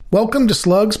Welcome to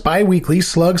Slug's bi-weekly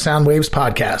Slug Soundwaves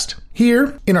podcast.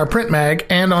 Here, in our print mag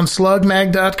and on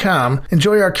slugmag.com,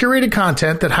 enjoy our curated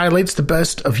content that highlights the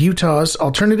best of Utah's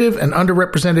alternative and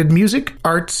underrepresented music,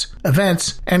 arts,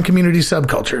 events, and community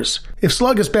subcultures. If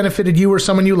Slug has benefited you or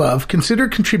someone you love, consider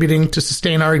contributing to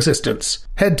sustain our existence.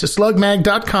 Head to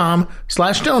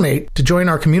slugmag.com/donate to join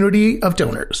our community of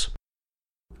donors.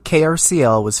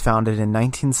 KRCL was founded in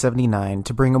 1979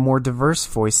 to bring a more diverse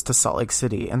voice to Salt Lake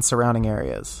City and surrounding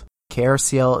areas.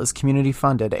 KRCL is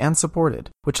community-funded and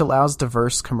supported, which allows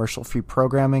diverse commercial-free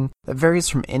programming that varies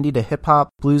from indie to hip-hop,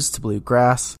 blues to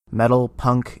bluegrass, metal,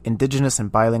 punk, indigenous,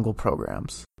 and bilingual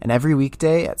programs. And every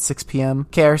weekday at 6 p.m.,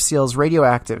 KRCL's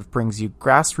Radioactive brings you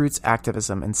grassroots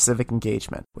activism and civic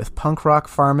engagement, with punk rock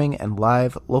farming and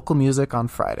live local music on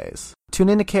Fridays. Tune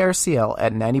in to KRCL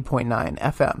at 90.9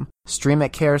 FM, stream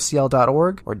at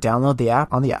krcl.org, or download the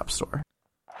app on the App Store.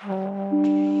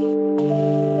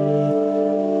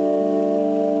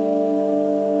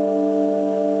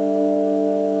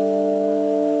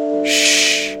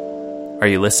 Shh! Are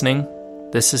you listening?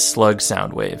 This is Slug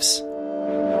Soundwaves.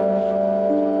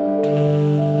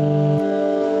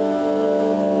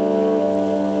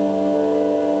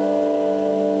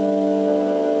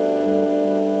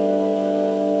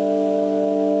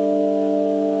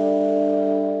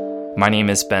 My name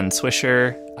is Ben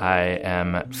Swisher. I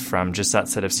am from just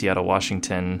outside of Seattle,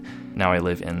 Washington. Now I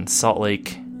live in Salt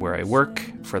Lake, where I work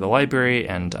for the library,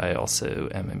 and I also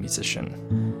am a musician.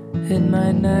 In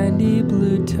my 90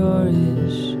 blue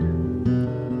Taurus,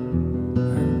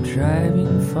 I'm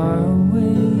driving far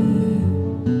away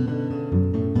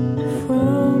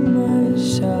from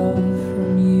myself,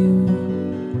 from you.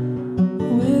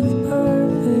 With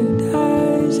perfect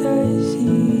eyes I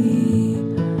see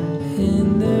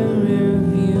in the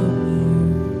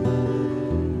rearview mirror,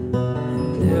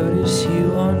 and notice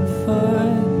you on foot.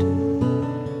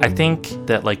 I think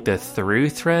that the through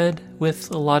thread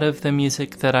with a lot of the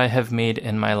music that I have made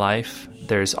in my life,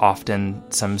 there's often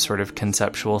some sort of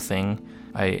conceptual thing.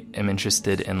 I am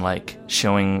interested in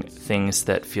showing things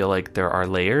that feel like there are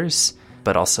layers,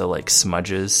 but also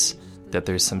smudges, that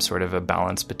there's some sort of a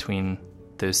balance between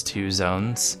those two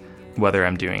zones. Whether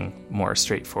I'm doing more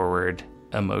straightforward,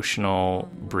 emotional,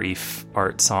 brief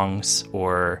art songs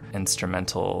or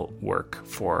instrumental work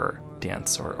for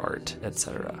dance or art,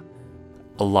 etc.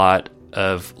 A lot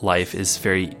of life is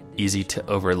very easy to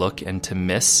overlook and to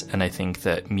miss, and I think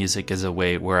that music is a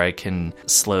way where I can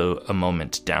slow a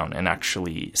moment down and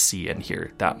actually see and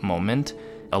hear that moment.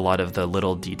 A lot of the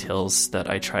little details that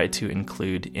I try to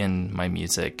include in my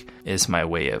music is my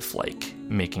way of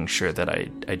making sure that I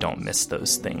don't miss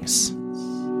those things.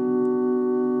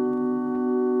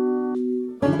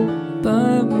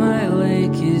 But my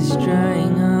lake is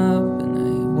drying up, and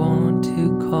I want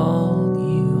to call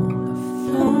you on the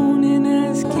phone and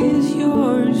ask, is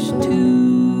yours too?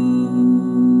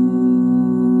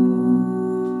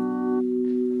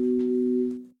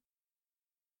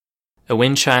 A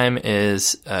Wind Chime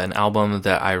is an album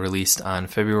that I released on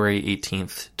February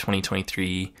 18th,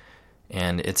 2023,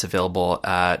 and it's available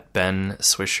at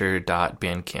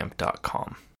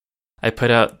benswisher.bandcamp.com. I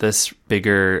put out this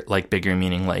bigger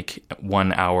meaning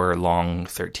 1 hour long,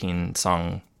 13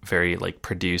 song, very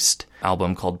produced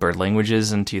album called Bird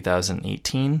Languages in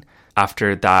 2018.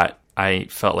 After that, I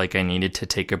felt like I needed to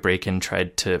take a break and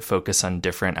tried to focus on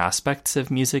different aspects of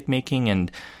music making,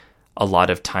 and a lot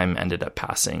of time ended up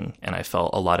passing, and I felt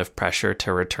a lot of pressure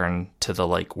to return to the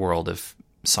world of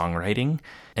songwriting,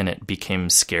 and it became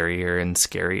scarier and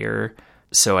scarier.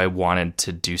 So I wanted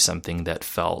to do something that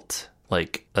felt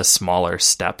like a smaller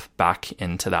step back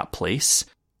into that place.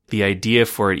 The idea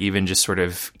for it even just sort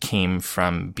of came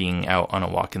from being out on a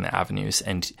walk in the avenues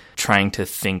and trying to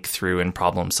think through and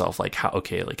problem solve, how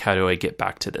do I get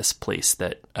back to this place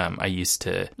that I used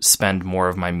to spend more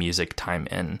of my music time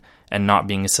in, and not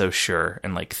being so sure,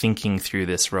 and thinking through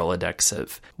this Rolodex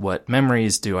of what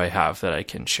memories do I have that I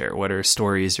can share? What are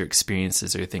stories or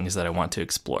experiences or things that I want to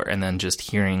explore? And then just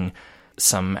hearing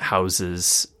some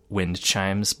houses' wind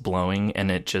chimes blowing, and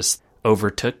it just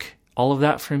overtook all of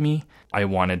that for me. I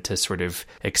wanted to sort of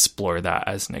explore that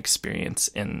as an experience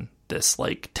in this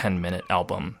 10-minute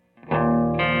album.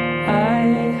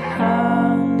 I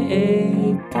hung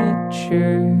a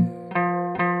picture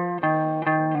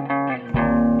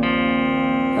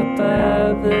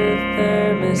above the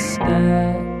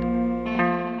thermostat.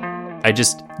 I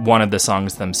just wanted the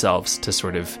songs themselves to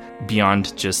sort of,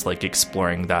 beyond just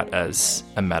exploring that as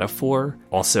a metaphor,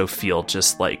 also feel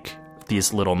just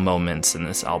these little moments in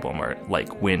this album are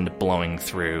wind blowing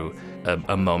through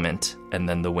a moment, and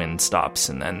then the wind stops,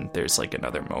 and then there's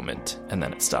another moment, and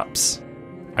then it stops.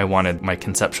 I wanted my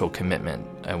conceptual commitment.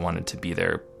 I wanted to be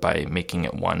there by making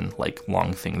it one like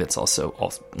long thing that's also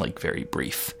like very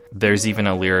brief. There's even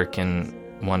a lyric in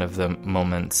one of the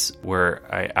moments where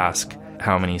I ask,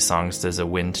 how many songs does a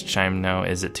wind chime know?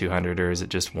 Is it 200 or is it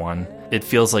just one? It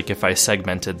feels like if I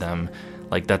segmented them,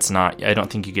 like that's not, I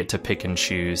don't think you get to pick and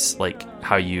choose like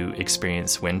how you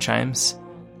experience wind chimes.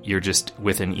 You're just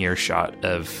within earshot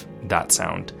of that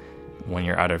sound. When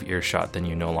you're out of earshot, then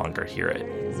you no longer hear it.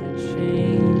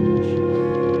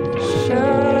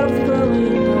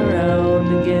 Shuffling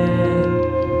around again,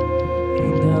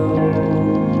 you know.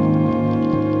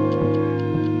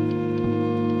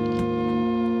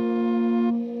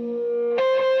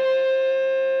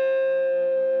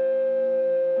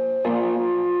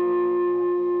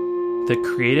 The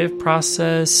creative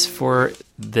process for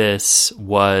this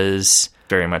was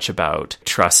very much about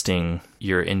trusting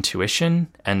your intuition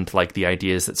and like the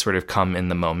ideas that sort of come in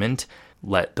the moment.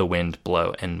 Let the wind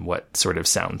blow and what sort of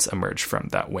sounds emerge from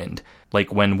that wind.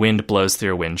 Like when wind blows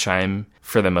through a wind chime,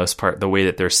 for the most part, the way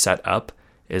that they're set up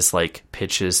is like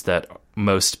pitches that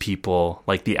most people,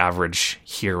 like the average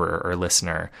hearer or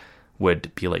listener,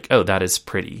 would be like, oh, that is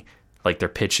pretty. Like they're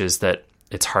pitches that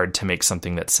it's hard to make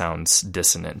something that sounds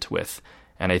dissonant with.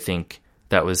 And I think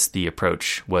that was the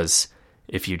approach, was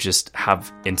if you just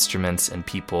have instruments and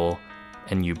people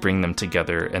and you bring them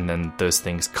together and then those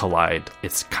things collide,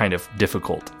 it's kind of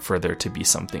difficult for there to be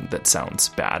something that sounds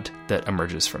bad that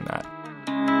emerges from that.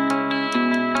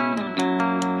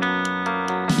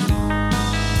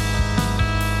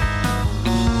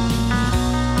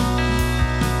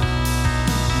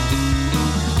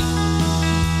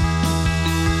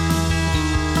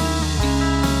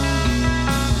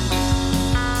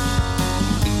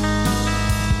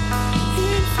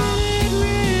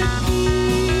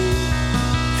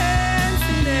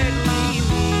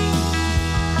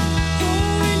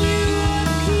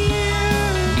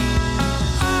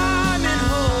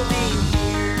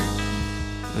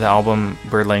 The album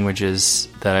Bird Languages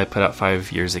that I put out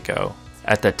 5 years ago,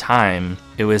 at the time,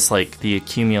 it was like the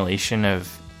accumulation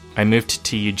of, I moved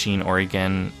to Eugene,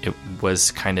 Oregon. It was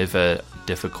kind of a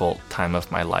difficult time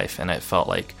of my life, and it felt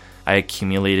like I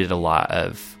accumulated a lot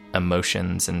of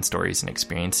emotions and stories and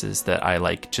experiences that I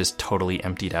like just totally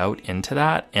emptied out into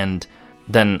that. And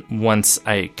then once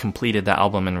I completed the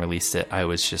album and released it, I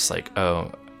was just like,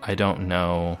 oh, I don't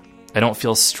know. I don't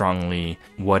feel strongly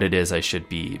what it is I should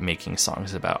be making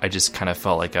songs about. I just kind of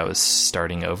felt like I was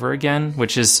starting over again,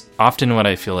 which is often what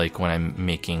I feel like when I'm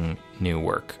making new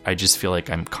work. I just feel like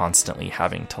I'm constantly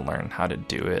having to learn how to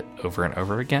do it over and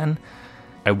over again.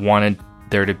 I wanted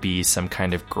there to be some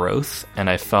kind of growth, and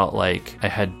I felt like I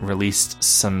had released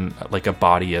some, like a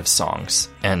body of songs,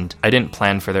 and I didn't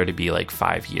plan for there to be like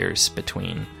 5 years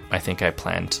between. I think I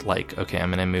planned like, okay, I'm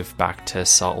going to move back to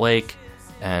Salt Lake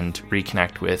and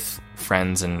reconnect with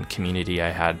friends and community I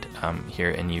had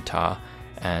here in Utah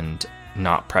and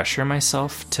not pressure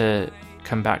myself to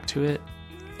come back to it.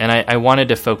 And I wanted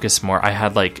to focus more. I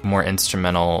had like more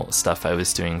instrumental stuff I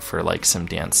was doing for like some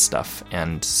dance stuff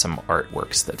and some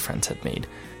artworks that friends had made.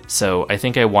 So I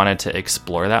think I wanted to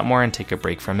explore that more and take a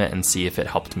break from it and see if it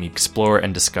helped me explore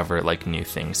and discover like new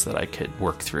things that I could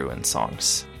work through in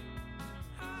songs.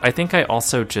 I think I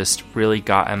also just really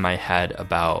got in my head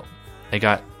about, I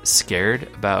got scared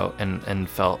about and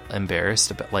felt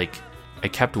embarrassed about, like, I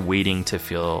kept waiting to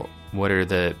feel what are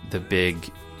the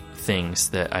big things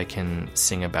that I can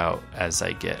sing about as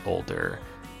I get older.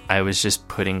 I was just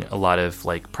putting a lot of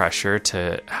like pressure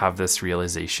to have this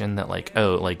realization that like,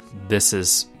 oh, like this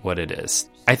is what it is.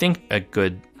 I think a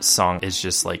good song is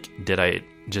just like,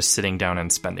 just sitting down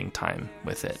and spending time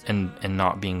with it and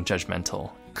not being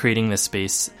judgmental, creating the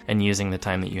space and using the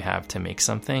time that you have to make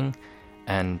something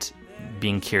and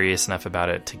being curious enough about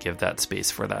it to give that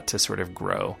space for that to sort of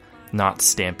grow, not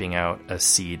stamping out a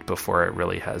seed before it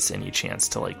really has any chance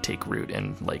to like take root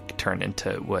and like turn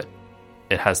into what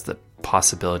it has the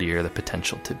possibility or the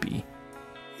potential to be.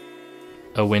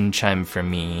 A wind chime for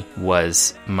me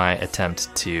was my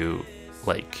attempt to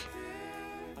like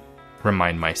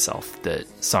remind myself that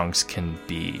songs can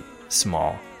be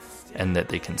small and that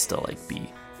they can still like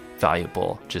be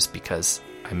valuable just because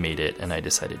I made it and I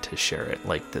decided to share it.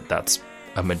 Like that's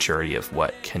a majority of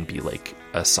what can be like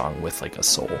a song with like a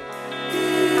soul.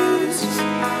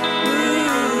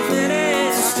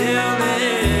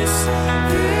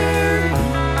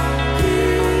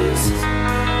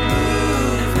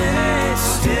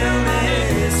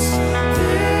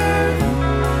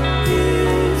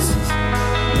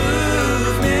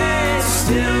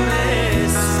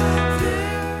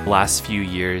 Last few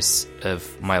years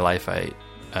of my life, I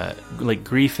like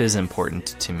grief is important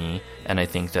to me, and I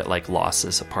think that like loss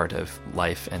is a part of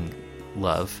life and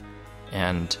love.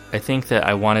 And I think that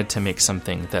I wanted to make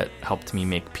something that helped me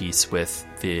make peace with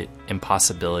the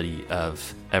impossibility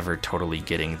of ever totally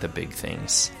getting the big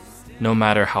things. No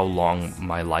matter how long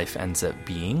my life ends up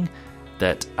being,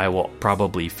 that I will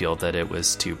probably feel that it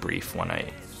was too brief when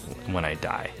I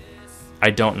die.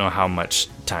 I don't know how much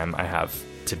time I have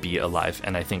to be alive,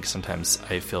 and I think sometimes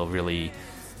I feel really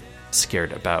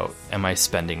scared about, am I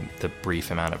spending the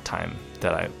brief amount of time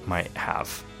that I might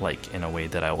have, like, in a way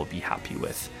that I will be happy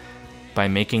with? By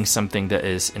making something that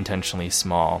is intentionally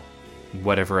small,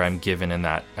 whatever I'm given in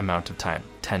that amount of time,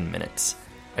 10 minutes,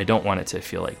 I don't want it to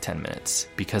feel like 10 minutes,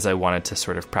 because I wanted to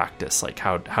sort of practice, like,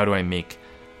 how do I make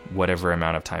whatever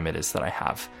amount of time it is that I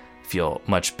have feel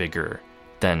much bigger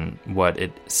than what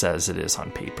it says it is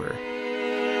on paper.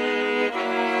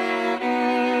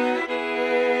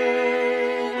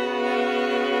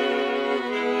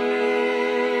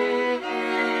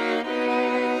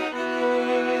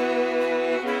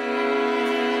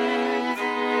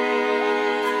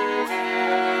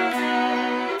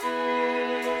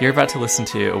 You're about to listen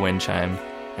to a wind chime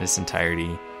in its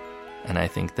entirety, and I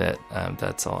think that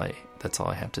that's all I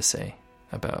have to say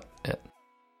about it.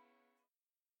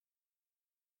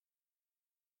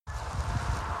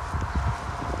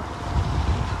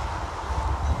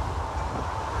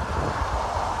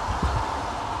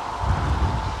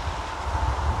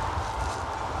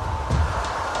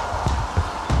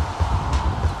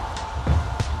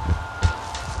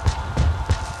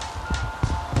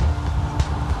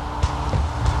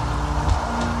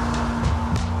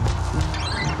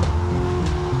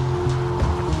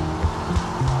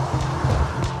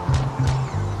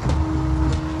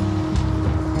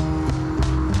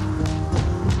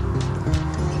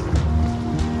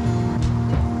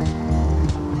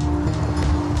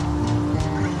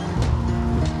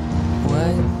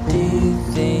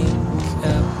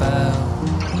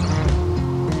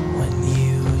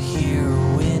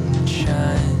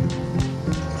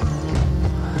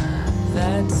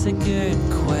 That's a good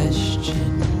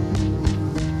question.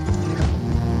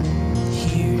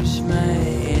 Here's my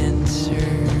answer.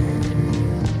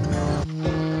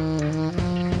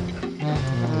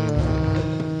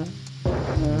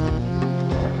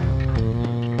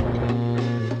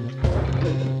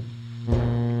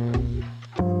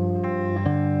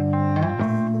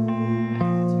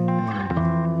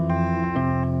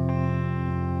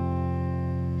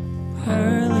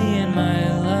 Early in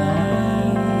my life,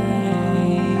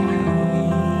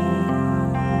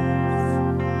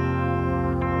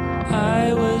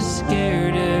 I was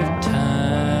scared of time,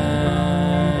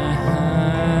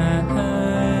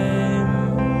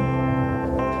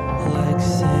 like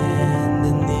sand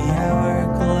in the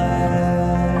hourglass.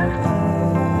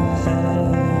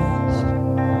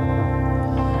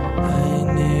 I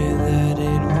knew that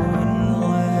it wouldn't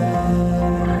last.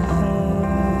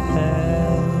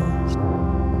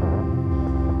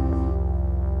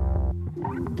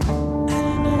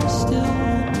 And I still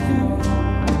wonder,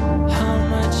 how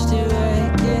much do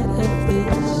I get of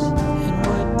this? And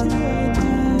what do I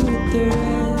do with the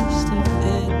rest of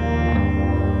it?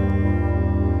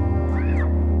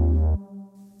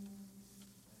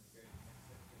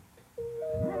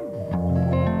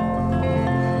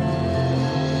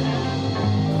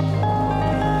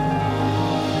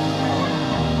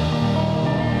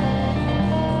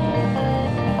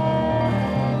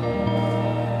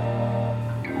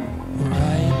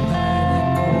 Right by the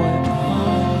court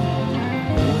pond,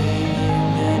 where your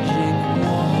magic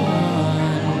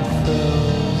wand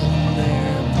frozen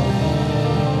there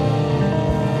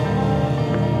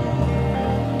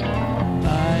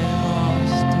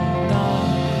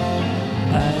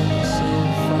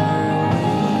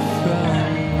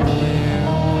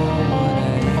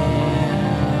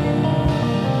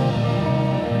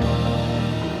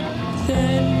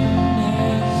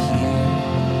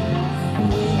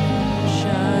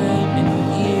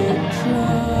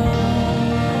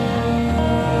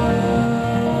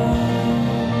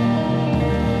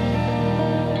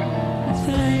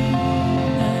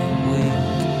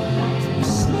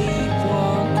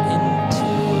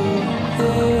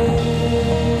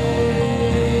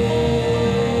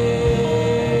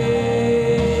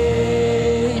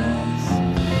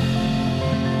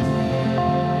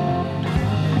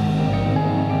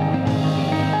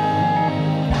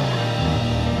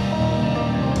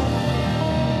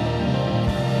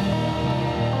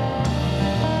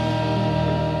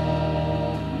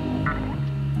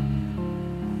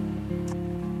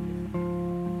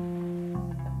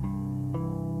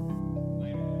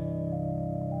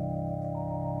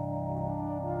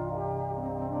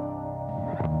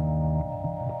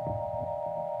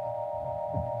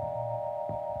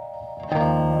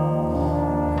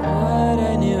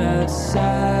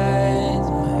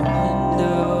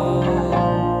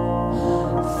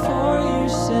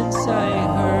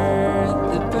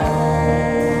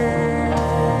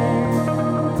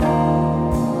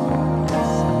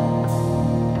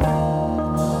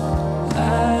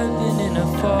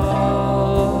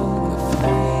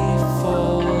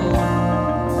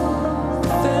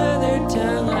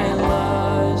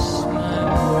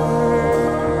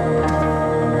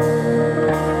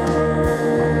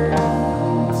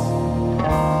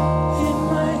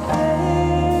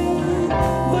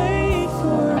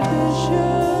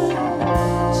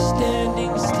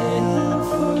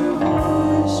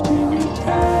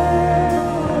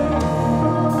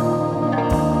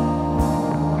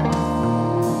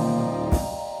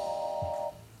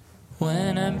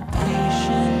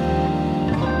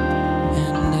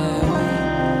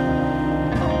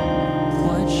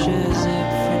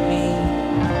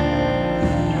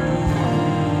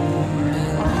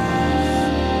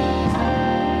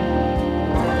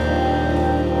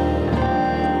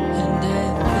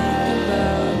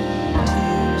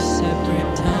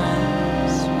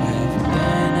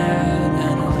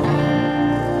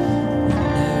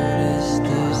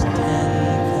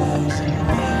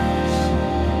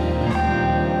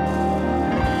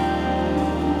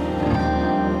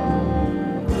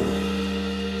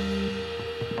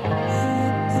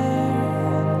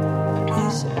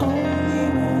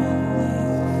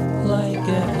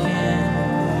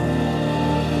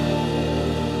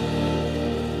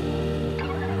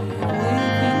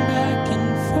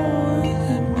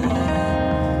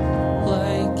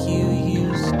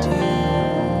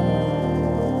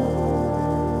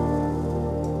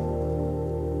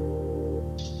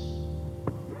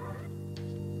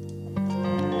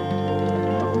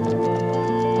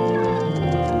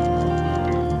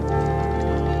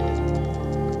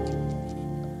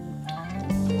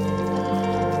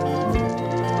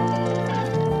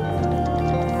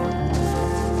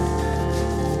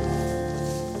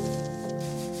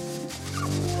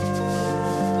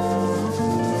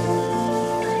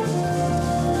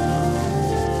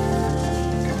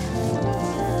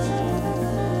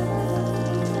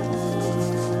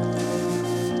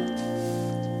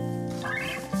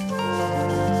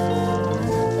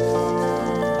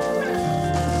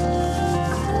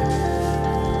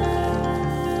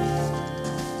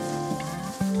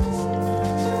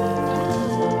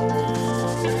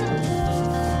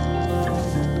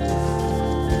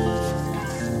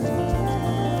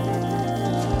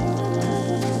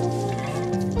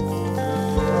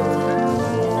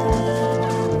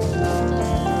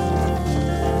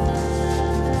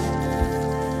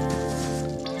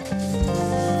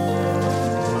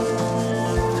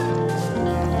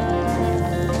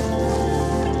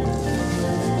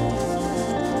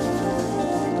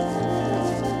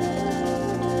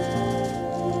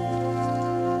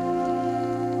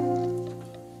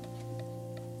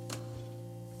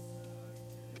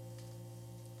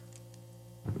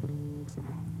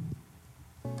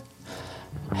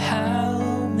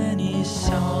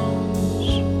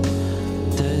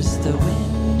the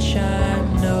wind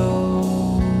chime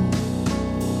know?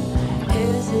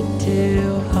 Is it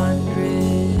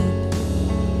 200?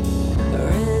 Or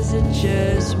is it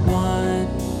just one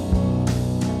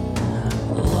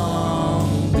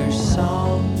longer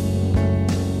song?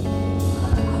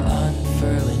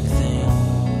 Unfurling thing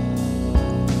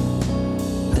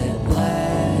that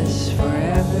lasts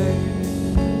forever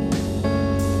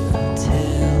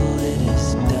until it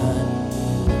is done.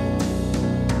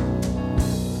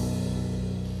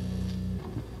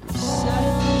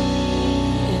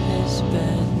 Suddenly it has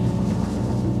been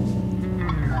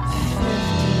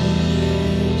 50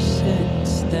 years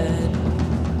since then.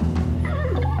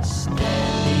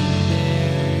 Standing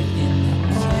there in the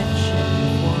kitchen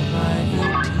for my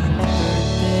 18th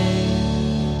birthday,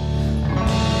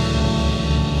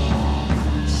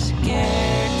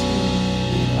 scared to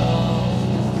leave it all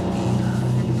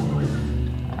behind.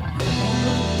 You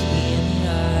looked me in the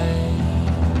eye,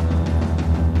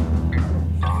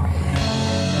 your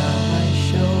hand on my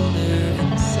shoulder,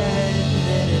 and said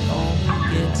that it only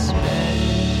gets better.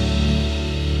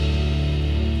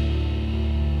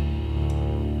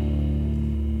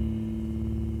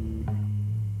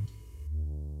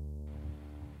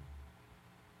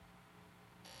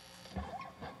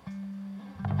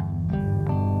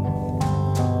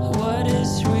 What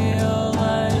is real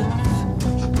life?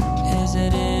 Is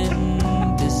it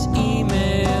in this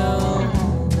email?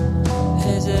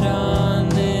 Is it on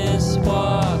this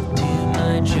walk to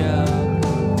my job?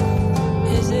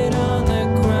 Is it on the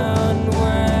ground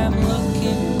where I'm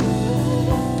looking?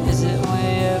 Is it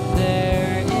way up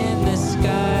there in the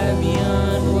sky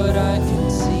beyond what I can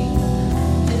see?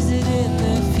 Is it in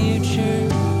the future?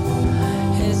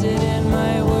 Is it in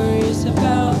my worries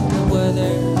about the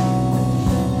weather?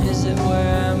 Is it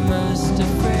where I'm most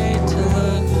afraid to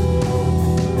look?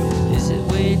 Is it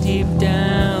way deep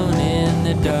down in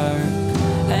the dark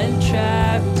and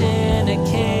trapped in a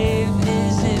cave?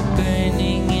 Is it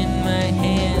burning in my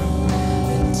hand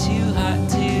and too hot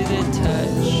to the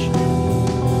touch?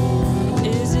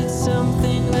 Is it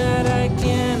something that I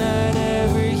cannot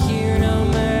ever hear no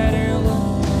matter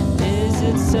what? Is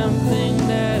it something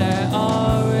that I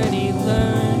already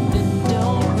learned and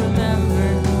don't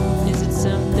remember? Is it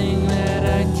something that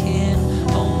I can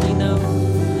only know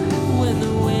when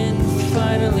the wind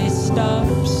finally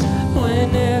stops,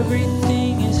 when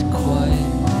everything is quiet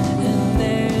and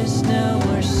there's no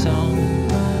more song?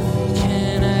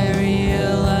 Can I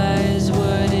realize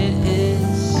what it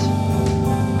is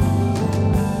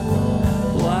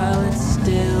while it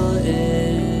still is?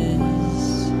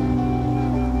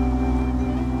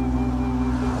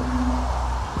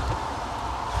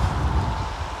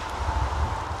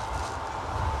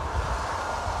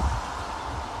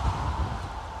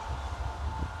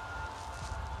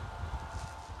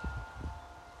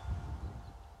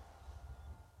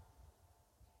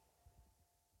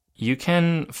 You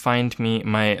can find me.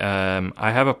 I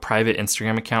have a private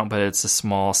Instagram account, but it's a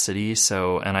small city,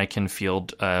 and I can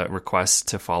field requests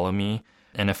to follow me.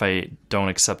 And if I don't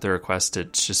accept the request,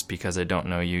 it's just because I don't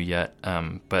know you yet.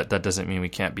 But that doesn't mean we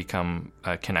can't become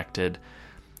connected.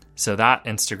 So that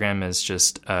Instagram is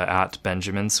just at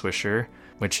Benjamin Swisher,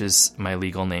 which is my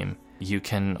legal name. You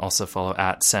can also follow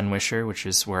at Swisher, which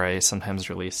is where I sometimes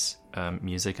release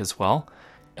music as well.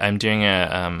 I'm doing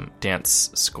a dance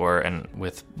score and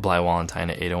with Bly Wallentyne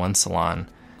at 801 Salon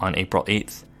on April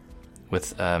 8th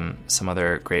with some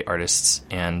other great artists,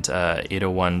 and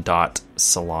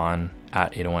 801.salon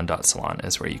at 801.salon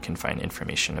is where you can find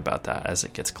information about that as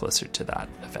it gets closer to that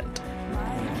event.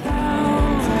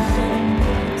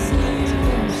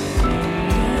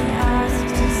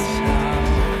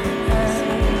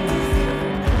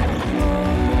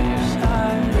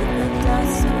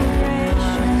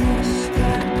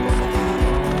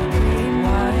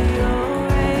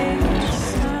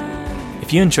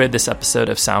 If you enjoyed this episode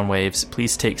of Soundwaves,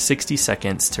 please take 60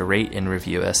 seconds to rate and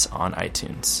review us on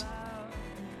iTunes.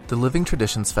 The Living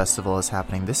Traditions Festival is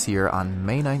happening this year on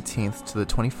May 19th to the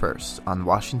 21st on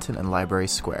Washington and Library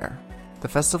Square. The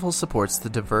festival supports the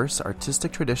diverse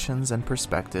artistic traditions and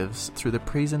perspectives through the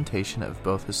presentation of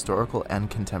both historical and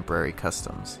contemporary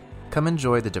customs. Come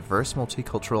enjoy the diverse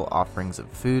multicultural offerings of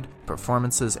food,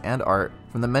 performances, and art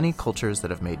from the many cultures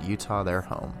that have made Utah their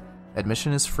home.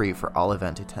 Admission is free for all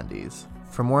event attendees.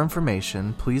 For more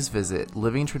information, please visit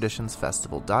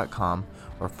livingtraditionsfestival.com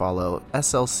or follow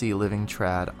SLC Living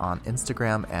Trad on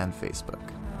Instagram and Facebook.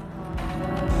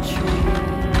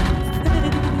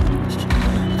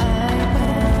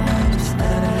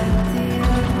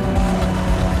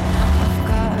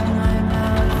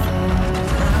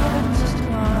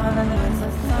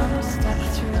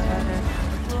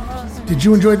 Did Did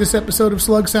you enjoy this episode of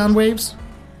Slug Soundwaves?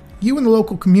 You and the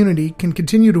local community can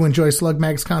continue to enjoy Slug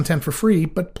Mag's content for free,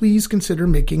 but please consider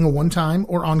making a one-time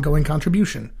or ongoing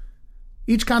contribution.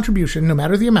 Each contribution, no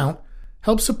matter the amount,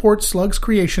 helps support Slug's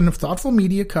creation of thoughtful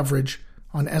media coverage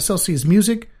on SLC's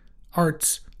music,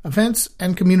 arts, events,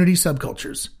 and community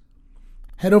subcultures.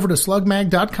 Head over to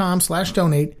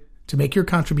slugmag.com/donate to make your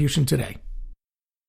contribution today.